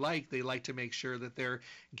really like, they like to make sure that they're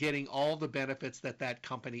getting all the benefits that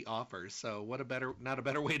company offers. So not a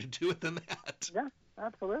better way to do it than that. Yeah,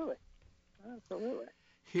 absolutely.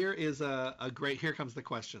 Here comes the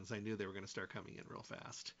questions. I knew they were going to start coming in real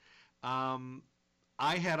fast.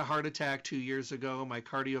 I had a heart attack 2 years ago. My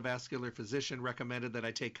cardiovascular physician recommended that I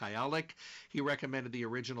take Kyolic. He recommended the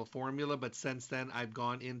original formula, but since then I've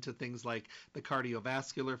gone into things like the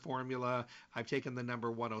cardiovascular formula. I've taken the number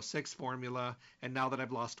 106 formula, and now that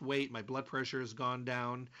I've lost weight, my blood pressure has gone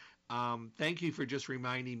down. Thank you for just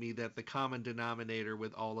reminding me that the common denominator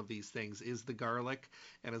with all of these things is the garlic,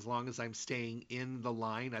 and as long as I'm staying in the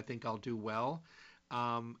line, I think I'll do well.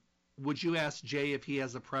 Would you ask Jay if he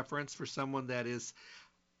has a preference for someone that is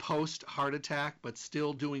post-heart attack but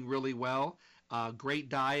still doing really well? Great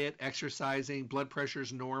diet, exercising, blood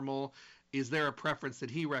pressure's normal. Is there a preference that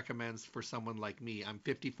he recommends for someone like me? I'm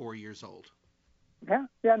 54 years old.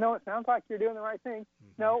 Yeah, no, it sounds like you're doing the right thing.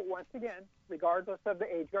 Mm-hmm. No, once again, regardless of the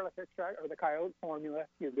aged garlic extract or the Kyolic formula,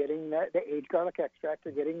 you're getting the aged garlic extract,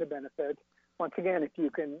 you're getting the benefits. Once again, if you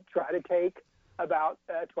can try to take about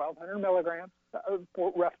 1,200 milligrams,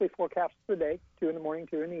 roughly 4 capsules a day, 2 in the morning,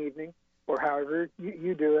 2 in the evening, or however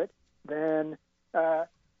you do it, then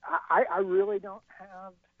I really don't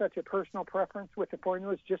have such a personal preference with the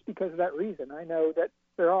formulas just because of that reason. I know that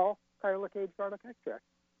they're all Kyolic aged garlic extract.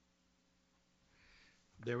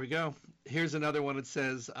 There we go. Here's another one. It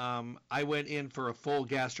says, I went in for a full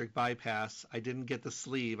gastric bypass. I didn't get the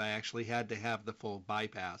sleeve. I actually had to have the full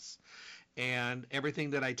bypass. And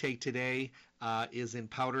everything that I take today is in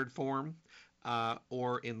powdered form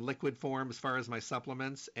or in liquid form as far as my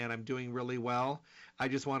supplements, and I'm doing really well. I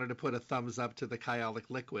just wanted to put a thumbs up to the Kyolic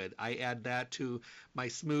liquid. I add that to my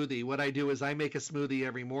smoothie. What I do is I make a smoothie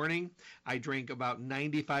every morning. I drink about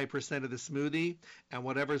 95% of the smoothie, and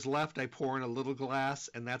whatever's left I pour in a little glass,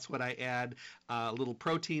 and that's what I add a little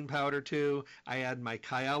protein powder to. I add my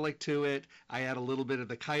Kyolic to it. I add a little bit of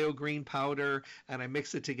the Kyogreen powder, and I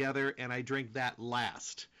mix it together, and I drink that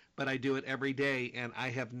last. But I do it every day, and I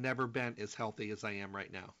have never been as healthy as I am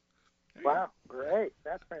right now. Wow, great.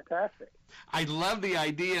 That's fantastic. I love the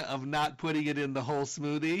idea of not putting it in the whole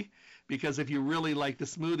smoothie, because if you really like the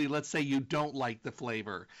smoothie, let's say you don't like the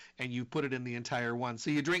flavor, and you put it in the entire one.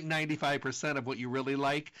 So you drink 95% of what you really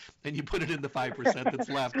like, and you put it in the 5% that's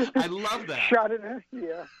left. I love that. Shot it in,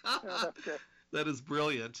 yeah. That's good. That is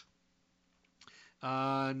brilliant.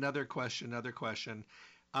 Another question.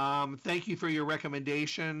 Thank you for your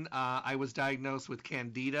recommendation. I was diagnosed with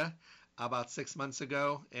Candida about 6 months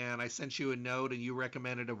ago, and I sent you a note, and you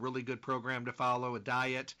recommended a really good program to follow, a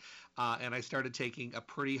diet, and I started taking a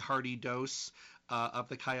pretty hearty dose of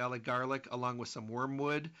the Kyolic garlic along with some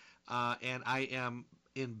wormwood, and I am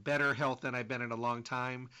in better health than I've been in a long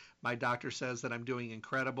time. My doctor says that I'm doing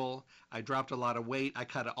incredible. I dropped a lot of weight. I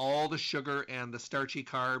cut all the sugar and the starchy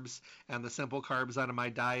carbs and the simple carbs out of my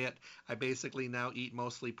diet. I basically now eat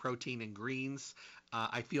mostly protein and greens.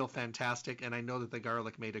 I feel fantastic, and I know that the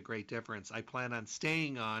garlic made a great difference. I plan on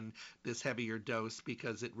staying on this heavier dose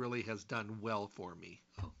because it really has done well for me.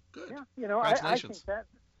 Oh, good. Yeah, Congratulations.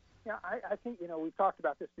 I think we've talked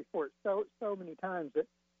about this before so many times that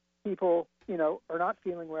people, are not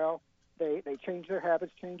feeling well. they change their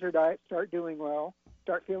habits, change their diet, start doing well,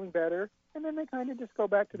 start feeling better, and then they kind of just go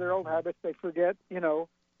back to their old habits. They forget,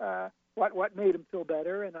 what made them feel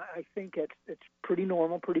better, and I think it's pretty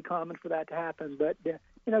normal, pretty common for that to happen. But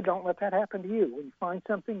don't let that happen to you. When you find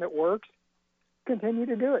something that works, continue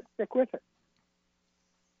to do it. Stick with it.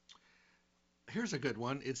 Here's a good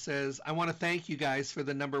one. It says, I want to thank you guys for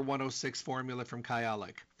the number 106 formula from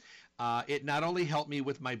Kyolic. It not only helped me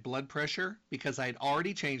with my blood pressure because I had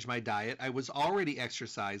already changed my diet, I was already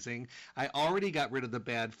exercising, I already got rid of the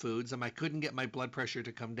bad foods, and I couldn't get my blood pressure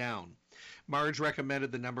to come down. Marge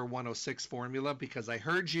recommended the number 106 formula because I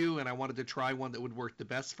heard you and I wanted to try one that would work the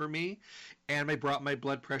best for me, and I brought my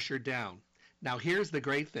blood pressure down. Now here's the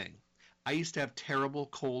great thing. I used to have terrible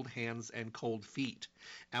cold hands and cold feet,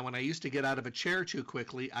 and when I used to get out of a chair too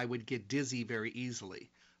quickly, I would get dizzy very easily.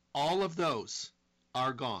 All of those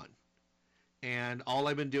are gone. And all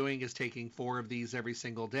I've been doing is taking 4 of these every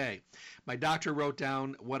single day. My doctor wrote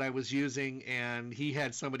down what I was using, and he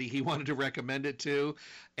had somebody he wanted to recommend it to,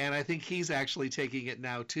 and I think he's actually taking it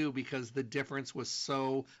now too because the difference was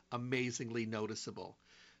so amazingly noticeable.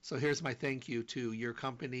 So here's my thank you to your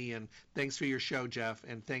company, and thanks for your show, Jeff,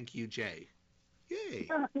 and thank you, Jay. Yay.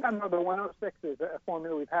 I know the 106 is a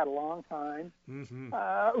formula we've had a long time. Mm-hmm.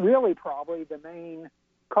 Really probably the main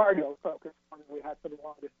cardio-focused one we had for the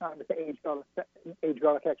longest time is the age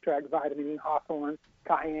garlic extract, vitamin E, hawthorn,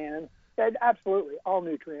 cayenne. And absolutely, all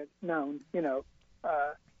nutrients known, to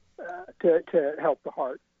help the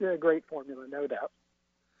heart. They're a great formula, no doubt.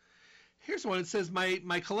 Here's one. It says, my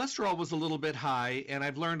cholesterol was a little bit high, and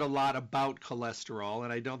I've learned a lot about cholesterol,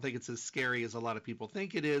 and I don't think it's as scary as a lot of people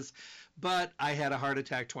think it is, but I had a heart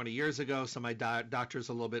attack 20 years ago, so my doctor's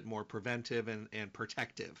a little bit more preventive and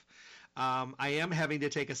protective. I am having to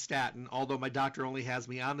take a statin, although my doctor only has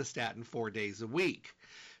me on the statin 4 days a week.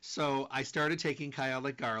 So I started taking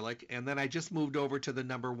Kyolic Garlic, and then I just moved over to the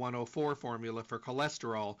number 104 formula for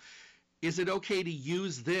cholesterol. Is it okay to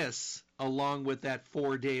use this along with that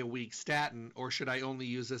 4-day-a-week statin, or should I only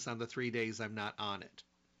use this on the 3 days I'm not on it?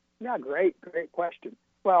 Yeah, great question.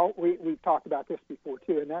 Well, we've talked about this before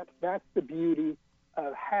too, and that's the beauty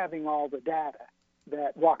of having all the data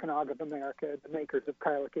that Wampanoag of America, the makers of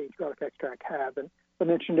Kyolic Age Garlic Extract, have. And I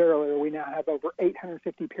mentioned earlier, we now have over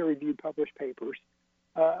 850 peer-reviewed published papers.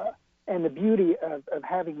 And the beauty of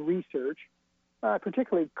having research,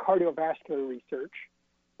 particularly cardiovascular research,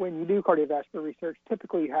 when you do cardiovascular research,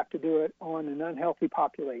 typically you have to do it on an unhealthy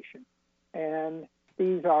population. And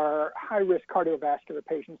these are high-risk cardiovascular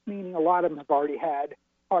patients, meaning a lot of them have already had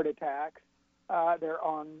heart attacks. They're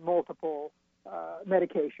on multiple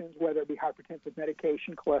medications, whether it be hypertensive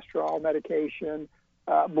medication, cholesterol medication,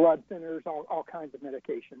 blood thinners, all kinds of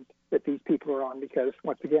medications that these people are on because,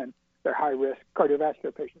 once again, they're high-risk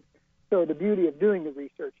cardiovascular patients. So the beauty of doing the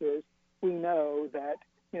research is we know that,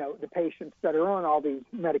 the patients that are on all these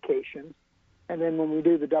medications, and then when we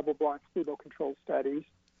do the double-blind placebo-controlled studies,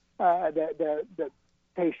 the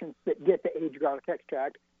patients that get the Age Garlic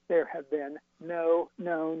Extract, there have been no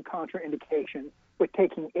known contraindications with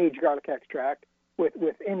taking Age Garlic Extract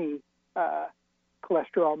with any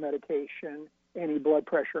cholesterol medication, any blood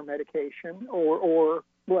pressure medication, or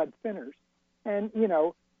blood thinners. And,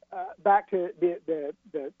 back to the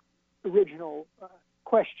original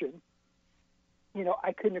question,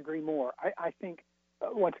 I couldn't agree more. I think,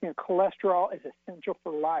 once again, cholesterol is essential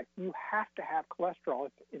for life. You have to have cholesterol.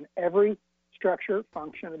 It's in every structure,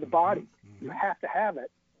 function of the body. Mm-hmm. You have to have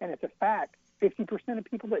it. And it's a fact. 50% of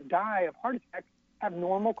people that die of heart attacks have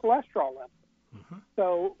normal cholesterol levels. Mm-hmm.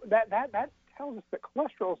 So that tells us that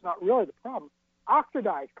cholesterol is not really the problem.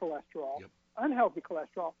 Oxidized cholesterol, unhealthy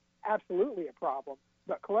cholesterol, absolutely a problem.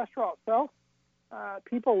 But cholesterol itself,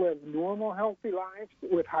 people live normal, healthy lives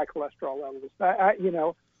with high cholesterol levels.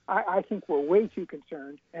 I think we're way too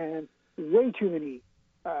concerned and way too many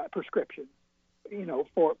prescriptions,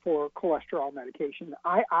 for cholesterol medication.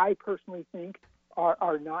 I personally think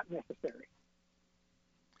are not necessary.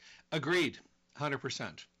 Agreed,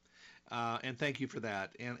 100%. And thank you for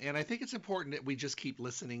that. And I think it's important that we just keep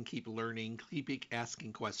listening, keep learning, keep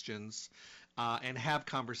asking questions, and have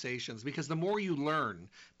conversations, because the more you learn,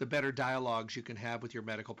 the better dialogues you can have with your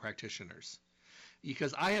medical practitioners.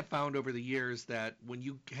 Because I have found over the years that when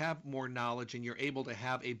you have more knowledge and you're able to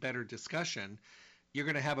have a better discussion, you're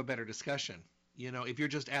going to have a better discussion. If you're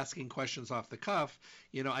just asking questions off the cuff,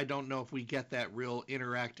 I don't know if we get that real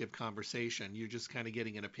interactive conversation. You're just kind of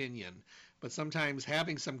getting an opinion. But sometimes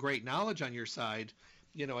having some great knowledge on your side,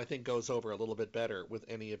 I think goes over a little bit better with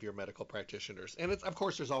any of your medical practitioners. And of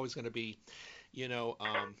course, there's always going to be,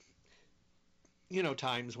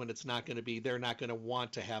 times when it's not going to be, they're not going to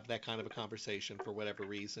want to have that kind of a conversation for whatever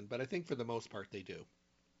reason. But I think for the most part they do.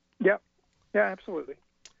 Yep. Yeah, absolutely.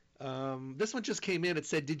 This one just came in. It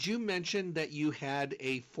said, did you mention that you had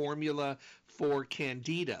a formula for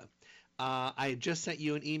Candida? I had just sent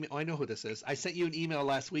you an email. Oh, I know who this is. I sent you an email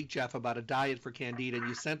last week, Jeff, about a diet for Candida, and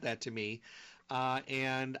you sent that to me.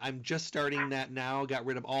 And I'm just starting that now. Got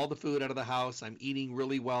rid of all the food out of the house. I'm eating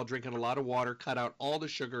really well, drinking a lot of water, cut out all the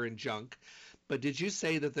sugar and junk. But did you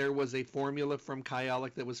say that there was a formula from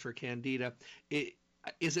Kyolic that was for Candida?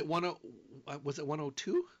 Was it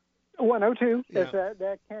 102? 102 Yeah. is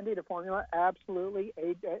that Candida formula. Absolutely.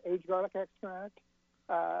 Aged garlic extract.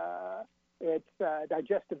 It's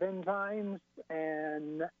digestive enzymes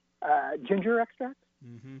and ginger extract.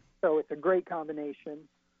 Mm-hmm. So it's a great combination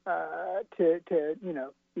to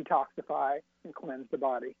detoxify and cleanse the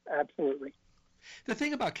body. Absolutely. The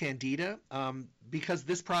thing about Candida, because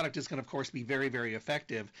this product is going to, of course, be very, very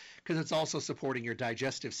effective, because it's also supporting your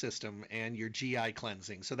digestive system and your GI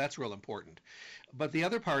cleansing. So that's real important. But the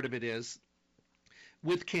other part of it is,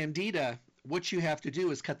 with Candida, what you have to do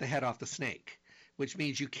is cut the head off the snake, which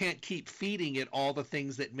means you can't keep feeding it all the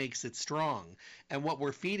things that makes it strong. And what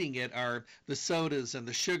we're feeding it are the sodas and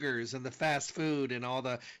the sugars and the fast food and all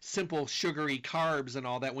the simple sugary carbs and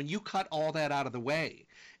all that. When you cut all that out of the way,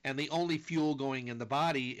 and the only fuel going in the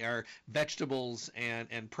body are vegetables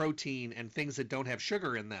and protein and things that don't have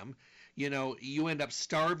sugar in them, you end up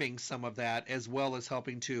starving some of that, as well as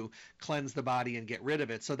helping to cleanse the body and get rid of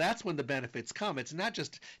it. So that's when the benefits come. It's not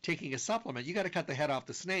just taking a supplement. You got to cut the head off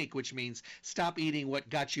the snake, which means stop eating what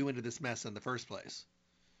got you into this mess in the first place.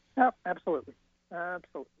 Yep, absolutely.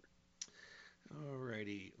 Absolutely. All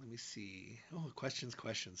righty. Let me see. Oh,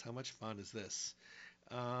 questions. How much fun is this?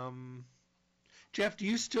 Jeff, do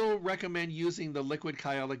you still recommend using the liquid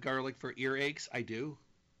Kyolic garlic for earaches? I do.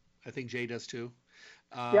 I think Jay does too.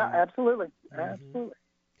 Yeah, absolutely. Mm-hmm. Absolutely.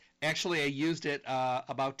 Actually, I used it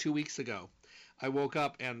about 2 weeks ago. I woke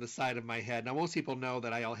up and the side of my head. Now, most people know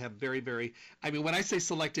that I'll have very, very, when I say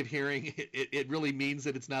selective hearing, it really means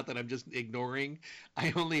that it's not that I'm just ignoring.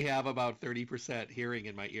 I only have about 30% hearing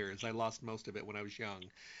in my ears. I lost most of it when I was young.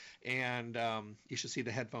 And you should see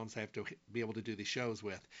the headphones I have to be able to do these shows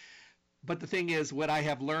with. But the thing is, what I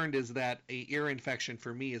have learned is that an ear infection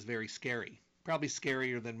for me is very scary. Probably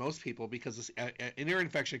scarier than most people, because an ear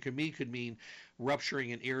infection could mean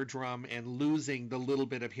rupturing an eardrum and losing the little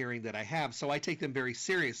bit of hearing that I have. So I take them very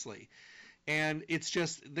seriously. And it's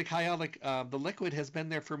just the Kyolic, the liquid has been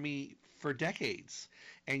there for me for decades.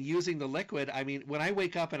 And using the liquid, when I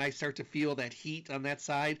wake up and I start to feel that heat on that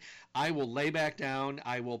side, I will lay back down.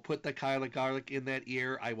 I will put the Kyolic garlic in that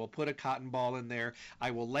ear. I will put a cotton ball in there.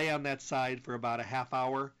 I will lay on that side for about a half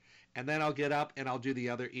hour. And then I'll get up and I'll do the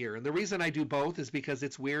other ear. And the reason I do both is because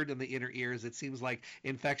it's weird in the inner ears. It seems like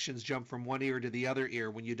infections jump from one ear to the other ear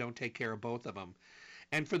when you don't take care of both of them.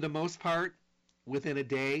 And for the most part, within a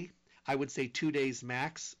day, I would say 2 days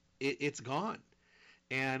max, it's gone.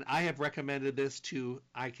 And I have recommended this to,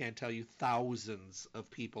 I can't tell you, thousands of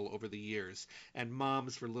people over the years, and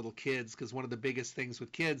moms for little kids, because one of the biggest things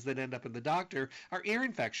with kids that end up in the doctor are ear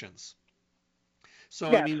infections.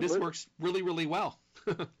 So, yeah, this works really, really well.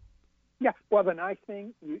 Yeah, well, the nice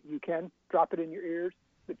thing, you can drop it in your ears,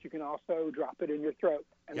 but you can also drop it in your throat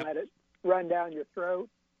and let it run down your throat.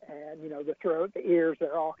 And, the throat, the ears,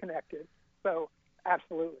 they're all connected. So,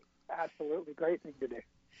 absolutely, great thing to do.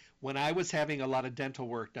 When I was having a lot of dental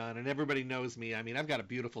work done, and everybody knows me, I've got a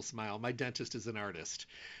beautiful smile. My dentist is an artist.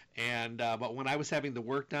 And but when I was having the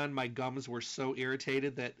work done, my gums were so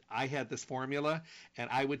irritated that I had this formula,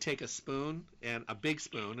 and I would take a spoon, and a big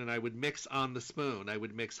spoon, and I would mix on the spoon. I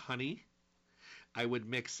would mix honey. I would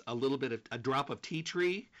mix a drop of tea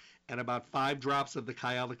tree and about 5 drops of the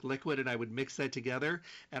Kyolic liquid, and I would mix that together,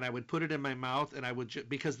 and I would put it in my mouth, and I would,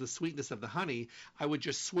 because the sweetness of the honey, I would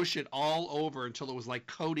just swish it all over until it was like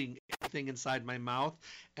coating everything inside my mouth,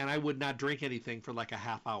 and I would not drink anything for like a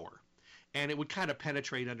half hour. And it would kind of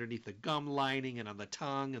penetrate underneath the gum lining and on the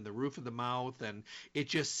tongue and the roof of the mouth, and it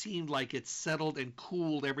just seemed like it settled and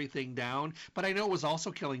cooled everything down. But I know it was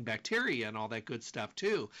also killing bacteria and all that good stuff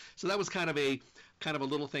too. So that was kind of a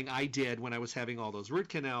little thing I did when I was having all those root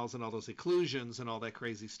canals and all those occlusions and all that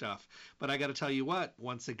crazy stuff. But I got to tell you what,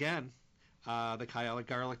 once again, the Kyolic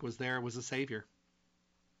garlic was a savior.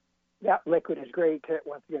 Yeah, liquid is great to,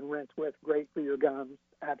 once again, rinse with, great for your gums.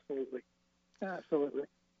 Absolutely.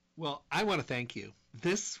 Well, I want to thank you.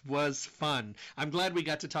 This was fun. I'm glad we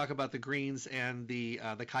got to talk about the greens and the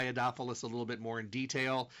Kayadophyllus a little bit more in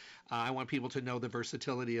detail. I want people to know the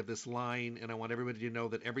versatility of this line, and I want everybody to know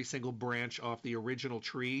that every single branch off the original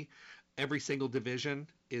tree Every single division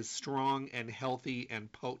is strong and healthy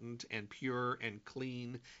and potent and pure and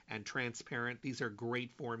clean and transparent. These are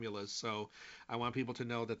great formulas. So I want people to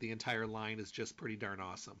know that the entire line is just pretty darn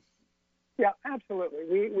awesome. Yeah,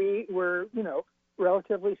 absolutely. We're,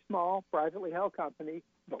 relatively small, privately held company,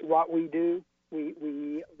 but what we do,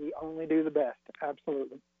 we only do the best.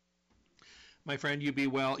 Absolutely. My friend, you be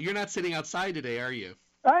well. You're not sitting outside today, are you?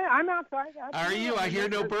 I'm outside. Are you? I hear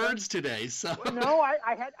no birds today. So no,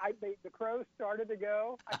 the crows started to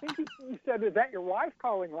go. I think you said, "Is that your wife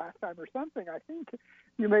calling?" last time or something. I think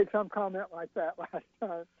you made some comment like that last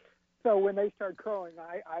time. So when they started crowing,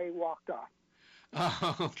 I walked off.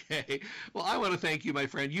 Oh, okay. Well, I want to thank you, my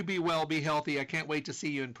friend. You be well, be healthy. I can't wait to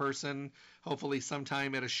see you in person, hopefully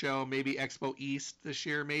sometime at a show, maybe Expo East this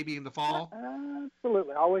year, maybe in the fall.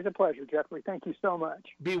 Absolutely. Always a pleasure, Jeffrey. Thank you so much.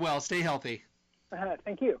 Be well. Stay healthy.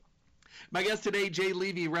 Thank you. My guest today, Jay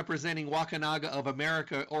Levy, representing Wakunaga of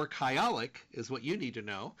America, or Kyolic, is what you need to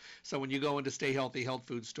know. So when you go into Stay Healthy Health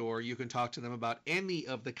Food Store, you can talk to them about any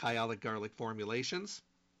of the Kyolic garlic formulations.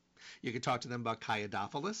 You can talk to them about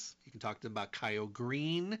Kyodophilus. You can talk to them about Kyo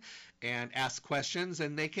Green and ask questions,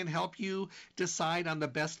 and they can help you decide on the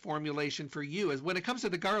best formulation for you. As when it comes to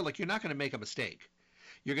the garlic, you're not going to make a mistake.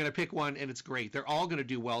 You're going to pick one, and it's great. They're all going to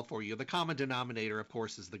do well for you. The common denominator, of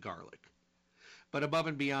course, is the garlic. But above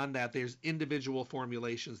and beyond that, there's individual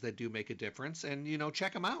formulations that do make a difference, and,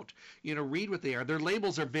 check them out. Read what they are. Their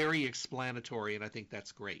labels are very explanatory, and I think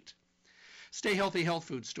that's great. Stay Healthy Health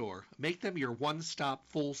Food Store. Make them your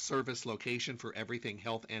one-stop full-service location for everything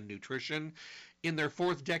health and nutrition. In their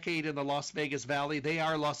 4th decade in the Las Vegas Valley, they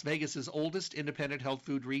are Las Vegas's oldest independent health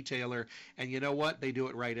food retailer, and you know what? They do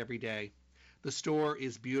it right every day. The store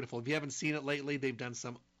is beautiful. If you haven't seen it lately, they've done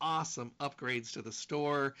some awesome upgrades to the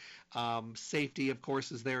store. Safety, of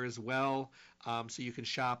course, is there as well, so you can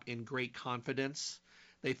shop in great confidence.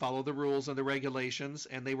 They follow the rules and the regulations,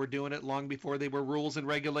 and they were doing it long before they were rules and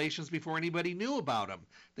regulations, before anybody knew about them.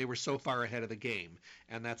 They were so far ahead of the game,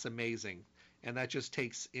 and that's amazing. And that just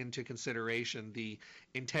takes into consideration the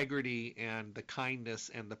integrity and the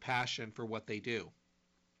kindness and the passion for what they do.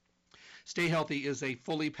 Stay Healthy is a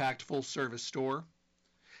fully packed, full-service store,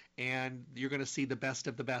 and you're going to see the best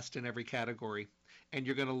of the best in every category. And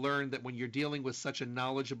you're going to learn that when you're dealing with such a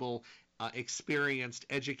knowledgeable, experienced,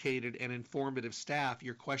 educated, and informative staff,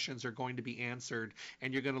 your questions are going to be answered,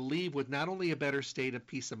 and you're going to leave with not only a better state of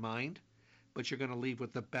peace of mind, but you're going to leave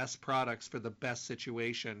with the best products for the best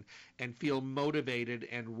situation and feel motivated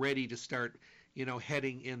and ready to start,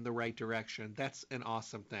 heading in the right direction. That's an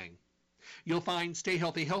awesome thing. You'll find Stay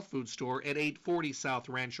Healthy Health Food Store at 840 South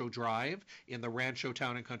Rancho Drive in the Rancho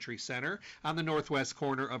Town and Country Center on the northwest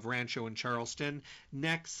corner of Rancho and Charleston,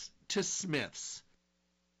 next to Smith's.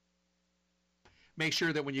 Make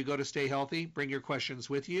sure that when you go to Stay Healthy, bring your questions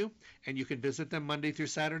with you, and you can visit them Monday through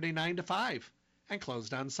Saturday, 9 to 5, and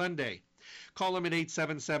closed on Sunday. Call them at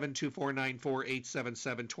 877-2494,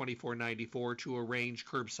 877-2494 to arrange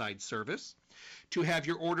curbside service. To have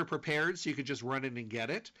your order prepared so you can just run in and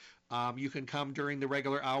get it, you can come during the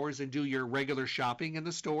regular hours and do your regular shopping in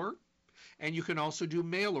the store. And you can also do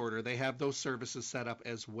mail order. They have those services set up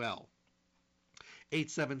as well.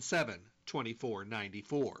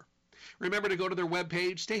 877-2494. Remember to go to their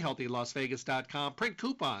webpage, stayhealthylasvegas.com. Print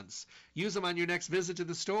coupons. Use them on your next visit to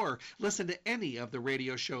the store. Listen to any of the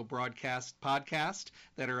radio show podcast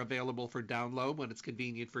that are available for download when it's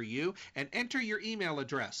convenient for you. And enter your email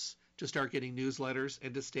address to start getting newsletters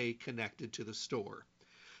and to stay connected to the store.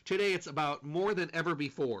 Today, it's about more than ever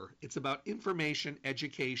before. It's about information,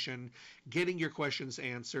 education, getting your questions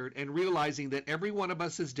answered, and realizing that every one of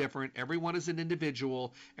us is different. Everyone is an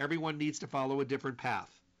individual. Everyone needs to follow a different path.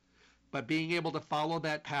 But being able to follow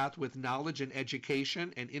that path with knowledge and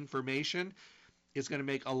education and information is going to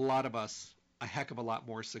make a lot of us a heck of a lot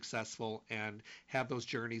more successful and have those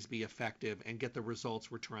journeys be effective and get the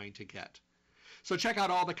results we're trying to get. So check out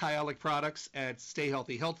all the Kyolic products at Stay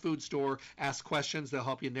Healthy Health Food Store. Ask questions. They'll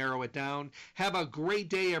help you narrow it down. Have a great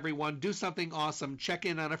day, everyone. Do something awesome. Check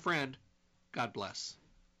in on a friend. God bless.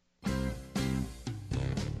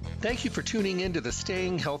 Thank you for tuning in to the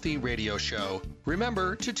Staying Healthy Radio Show.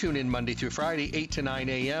 Remember to tune in Monday through Friday, 8 to 9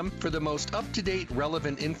 a.m. for the most up-to-date,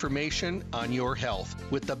 relevant information on your health,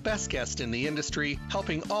 with the best guest in the industry,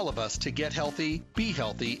 helping all of us to get healthy, be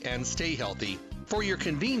healthy, and stay healthy. For your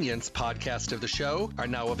convenience, podcasts of the show are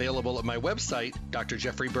now available at my website,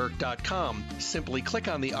 drjeffreyburke.com. Simply click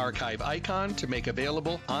on the archive icon to make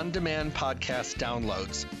available on-demand podcast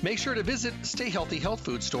downloads. Make sure to visit Stay Healthy Health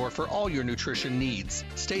Food Store for all your nutrition needs.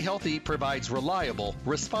 Stay Healthy provides reliable,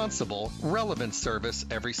 responsible, relevant service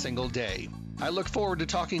every single day. I look forward to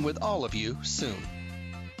talking with all of you soon.